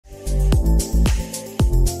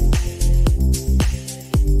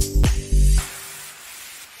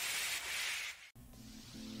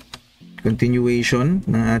continuation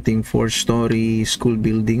ng ating 4-story school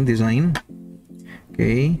building design.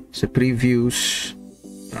 Okay, sa previous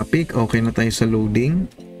topic, okay na tayo sa loading.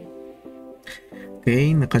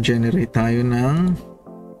 Okay, naka-generate tayo ng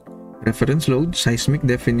reference load, seismic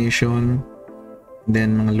definition,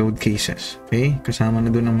 then mga load cases. Okay, kasama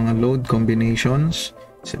na doon ang mga load combinations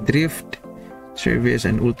sa drift, service,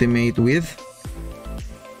 and ultimate with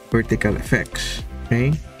vertical effects.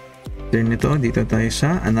 Okay, turn nito, dito tayo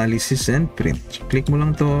sa analysis and print. So, click mo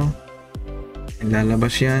lang to, and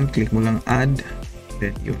lalabas yan. Click mo lang add,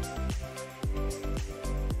 then yun.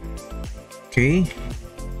 Okay,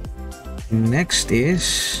 next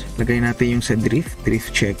is lagay natin yung sa drift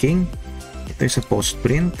checking. Ito sa post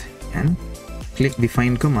print. Yan, click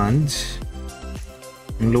define commands.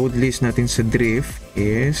 Ang load list natin sa drift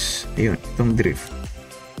is ayun, itong drift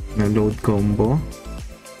na load combo.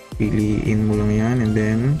 Piliin mo lang yan and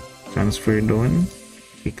then transfer doon,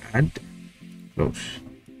 click add, close.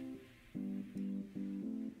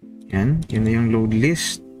 Yan, yun na yung load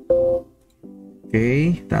list.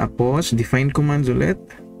 Okay, tapos define commands ulit.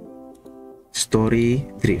 Storey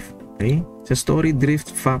drift. Okay, sa storey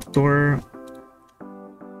drift factor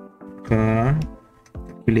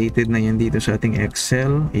calculated na yan dito sa ating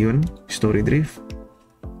Excel. Ayun, storey drift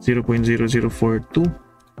 0.0042.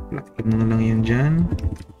 Click mo na lang yan dyan,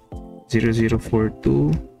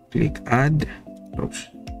 0042, click add,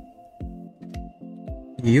 close.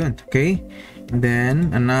 Yun, okay. And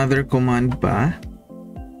then another command pa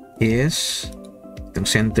is itong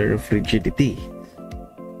center of rigidity.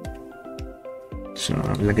 So,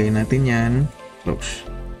 lagay natin yan, close.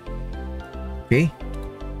 Okay.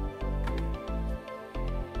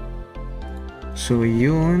 So,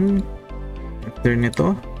 yun. After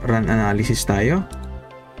nito, run analysis tayo.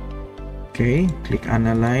 Okay, click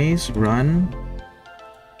analyze, run,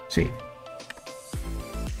 save.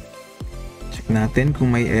 Check natin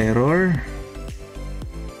kung may error.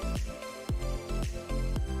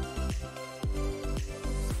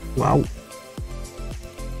 Wow.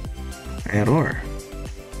 Error.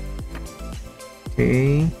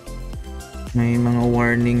 Okay. May mga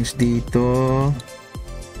warnings dito.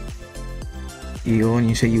 Yun,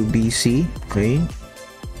 yung sa UBC. Okay.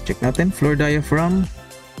 Check natin. Floor diaphragm.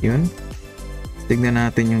 Yun. Tignan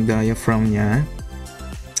natin yung diaphragm niya.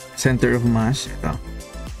 Center of mass. Ito.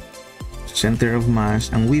 Center of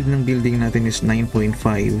mass. Ang width ng building natin is 9.5.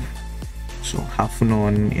 So, half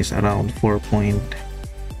nun is around 4.6,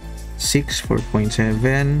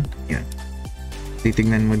 4.7. Yan.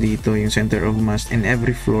 Titignan mo dito yung center of mass in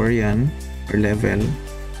every floor yan or level.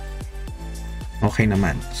 Okay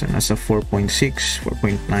naman. So, nasa 4.6,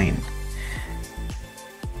 4.9.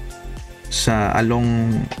 Sa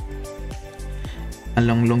along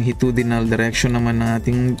longitudinal direction naman ng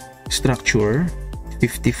ating structure,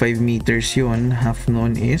 55 meters yun. Half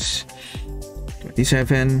nun is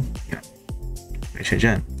 27. Yan. Okay siya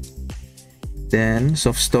dyan. Then,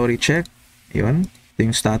 soft story check. Yun. Ito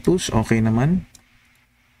yung status. Okay naman.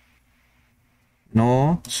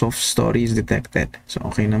 No soft story is detected. So,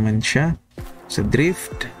 okay naman siya. Sa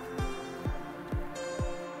drift.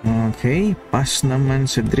 Okay. Pass naman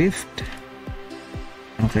sa drift.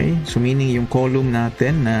 Okay. So, meaning yung column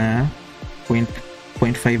natin na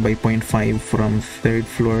 0.5 by 0.5 from 3rd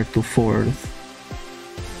floor to 4th.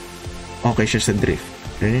 Okay siya sa drift.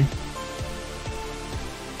 Okay.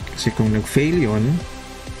 Kasi kung nag-fail yun,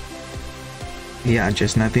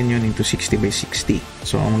 i-adjust natin yun into 60 by 60.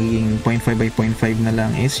 So, ang magiging 0.5 by 0.5 na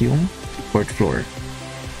lang is yung 4th floor.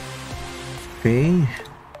 Okay.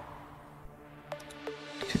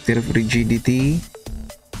 Center of rigidity.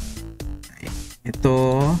 Ito,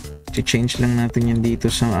 i-change lang natin yan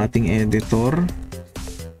dito sa ating editor.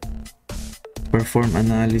 Perform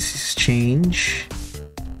analysis change.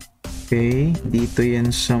 Okay. Dito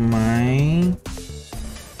yan sa may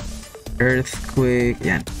earthquake.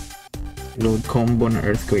 Yan. Load combo na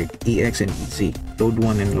earthquake, EX and EZ, load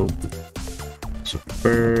 1 and load 2. So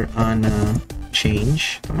per ana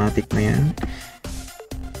change, automatic na yan.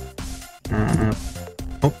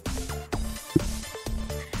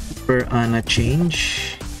 Per ana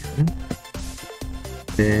change,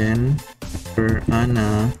 then per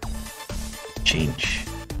ana change.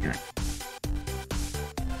 Yan.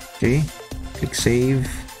 Okay, click save,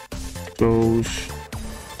 close,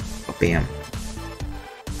 PAM.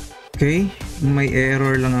 Okay, may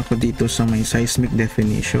error lang ako dito sa may seismic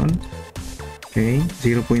definition. Okay,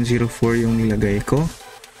 0.04 yung nilagay ko.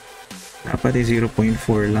 Dapat ay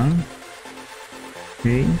 0.4 lang.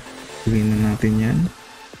 Okay, gawin na natin yan.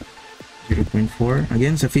 0.4.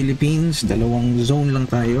 Again, sa Philippines, dalawang zone lang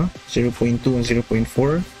tayo. 0.2 and 0.4.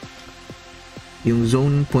 Yung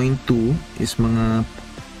zone 0.2 is mga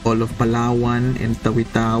all of Palawan and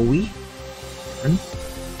Tawi-Tawi. And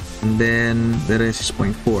then the rest is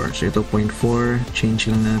 0.4. So ito 0.4, change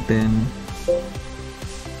lang natin.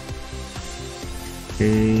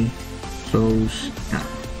 Okay. So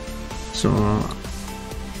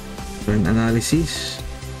run analysis.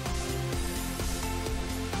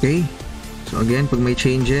 Okay. So again, pag may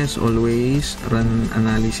changes, always run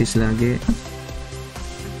analysis lagi.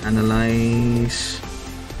 Analyze.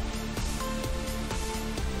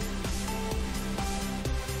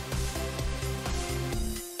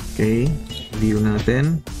 Okay, view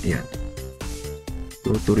natin. Ayan.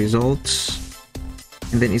 Go to results.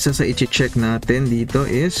 And then isa sa i-check natin dito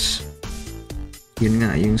is yun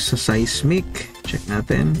nga, yung sa seismic. Check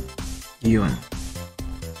natin. Yun.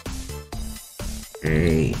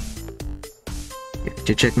 Okay.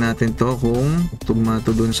 I-check natin to kung tugma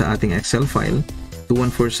to dun sa ating Excel file.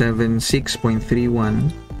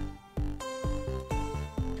 21476.31.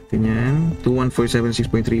 Ganyan.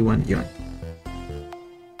 21476.31. Yun.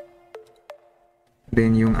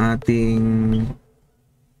 Then yung ating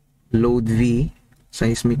load V,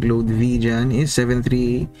 seismic load V dyan is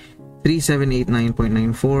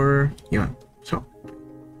 3789.94. Yun. So,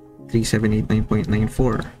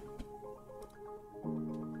 3789.94.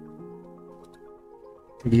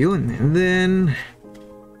 Yun. And then,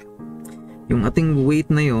 yung ating weight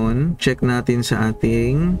na yon, check natin sa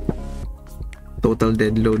ating total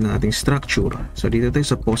dead load ng ating structure. So, dito tayo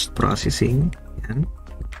sa post-processing. Yan.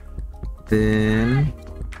 Then,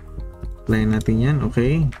 apply natin yan.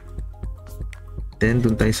 Okay. Then,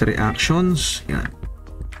 dun tayo sa reactions. Yan.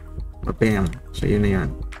 Papem. So, yun na yan.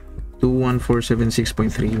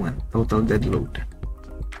 21476.31. Total dead load.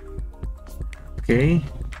 Okay.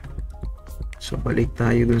 So, balik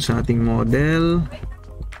tayo dun sa ating model.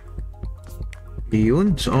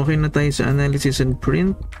 Yun. So, okay na tayo sa analysis and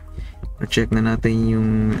print. Na-check na natin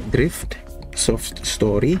yung drift, soft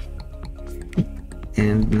story.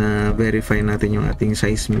 And na-verify natin yung ating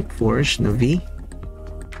seismic force na V.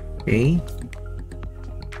 Okay.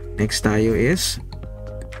 Next tayo is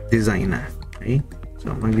design na. Okay.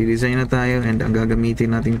 So, magdi-design na tayo and ang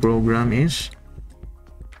gagamitin nating program is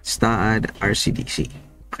Staad RCDC.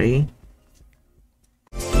 Okay.